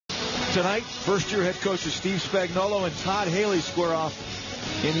Tonight, first-year head coaches Steve Spagnuolo and Todd Haley square off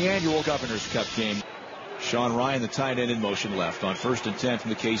in the annual Governor's Cup game. Sean Ryan, the tight end, in motion left on 1st and 10 from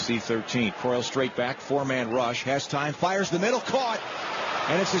the KC 13. Croyle straight back, four-man rush, has time, fires the middle, caught.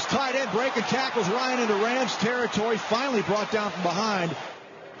 And it's his tight end break and tackles Ryan into Rams territory, finally brought down from behind.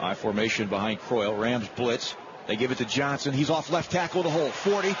 I formation behind Croyle. Rams blitz. They give it to Johnson. He's off left tackle to hole.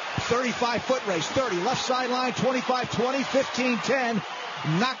 40, 35-foot race, 30, left sideline, 25-20, 15-10.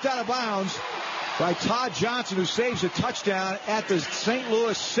 Knocked out of bounds by Todd Johnson, who saves a touchdown at the St.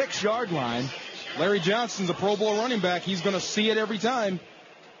 Louis 6-yard line. Larry Johnson's a Pro Bowl running back. He's going to see it every time.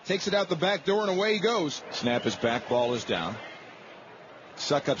 Takes it out the back door, and away he goes. Snap is back. Ball is down.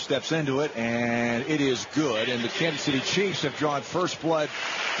 Suckup steps into it, and it is good. And the Kansas City Chiefs have drawn first blood.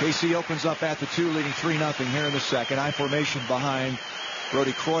 KC opens up at the 2, leading 3-0 here in the second. I formation behind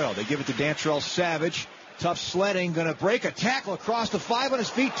Brody Croyle. They give it to Dantrell Savage. Tough sledding, going to break a tackle across the 5 on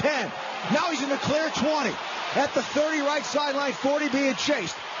his feet, 10. Now he's in the clear, 20. At the 30 right sideline, 40 being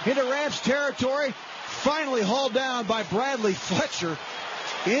chased into Rams territory. Finally hauled down by Bradley Fletcher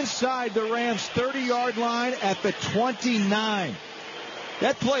inside the Rams 30-yard line at the 29.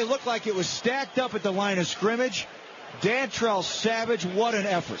 That play looked like it was stacked up at the line of scrimmage. Dantrell Savage, what an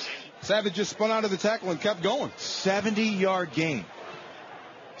effort. Savage just spun out of the tackle and kept going. 70-yard gain.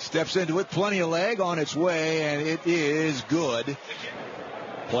 Steps into it, plenty of leg on its way, and it is good.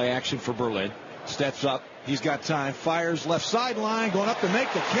 Play action for Berlin. Steps up. He's got time. Fires left sideline. Going up to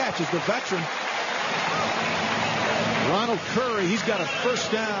make the catch is the veteran Ronald Curry. He's got a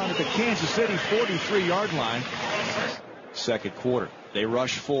first down at the Kansas City 43-yard line. Second quarter. They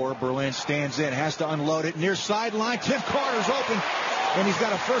rush 4. Berlin stands in. Has to unload it. Near sideline. Tim Carter's open. And he's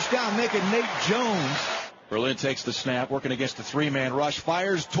got a first down. Making Nate Jones. Berlin takes the snap, working against the 3-man rush,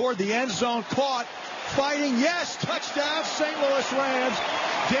 fires toward the end zone, caught, fighting, yes, touchdown, St. Louis Rams.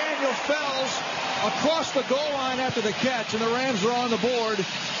 Daniel Fells across the goal line after the catch, and the Rams are on the board.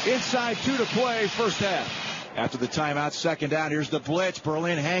 Inside 2 to play, first half. After the timeout, second down, here's the blitz.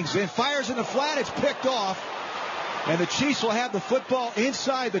 Berlin hangs in, fires in the flat, it's picked off. And the Chiefs will have the football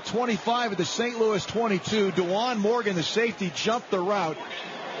inside the 25 of the St. Louis 22. DeJuan Morgan, the safety, jumped the route,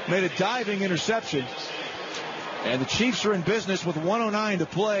 made a diving interception. And the Chiefs are in business with 1:09 to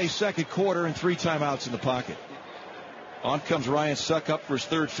play, second quarter, and 3 timeouts in the pocket. On comes Ryan Suckup for his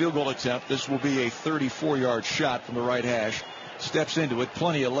third field goal attempt. This will be a 34-yard shot from the right hash. Steps into it,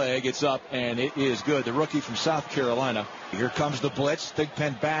 plenty of leg. It's up, and it is good. The rookie from South Carolina. Here comes the blitz.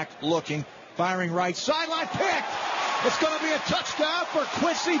 Thigpen back, looking, firing right sideline, picked. It's going to be a touchdown for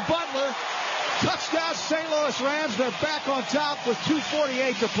Quincy Butler. Touchdown St. Louis Rams. They're back on top with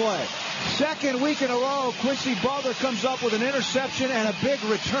 2:48 to play. Second week in a row, Quincy Butler comes up with an interception and a big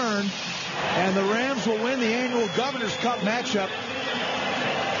return. And the Rams will win the annual Governor's Cup matchup.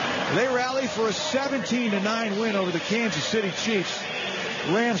 They rally for a 17-9 win over the Kansas City Chiefs.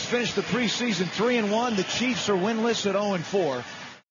 Rams finished the preseason 3-1. The Chiefs are winless at 0-4.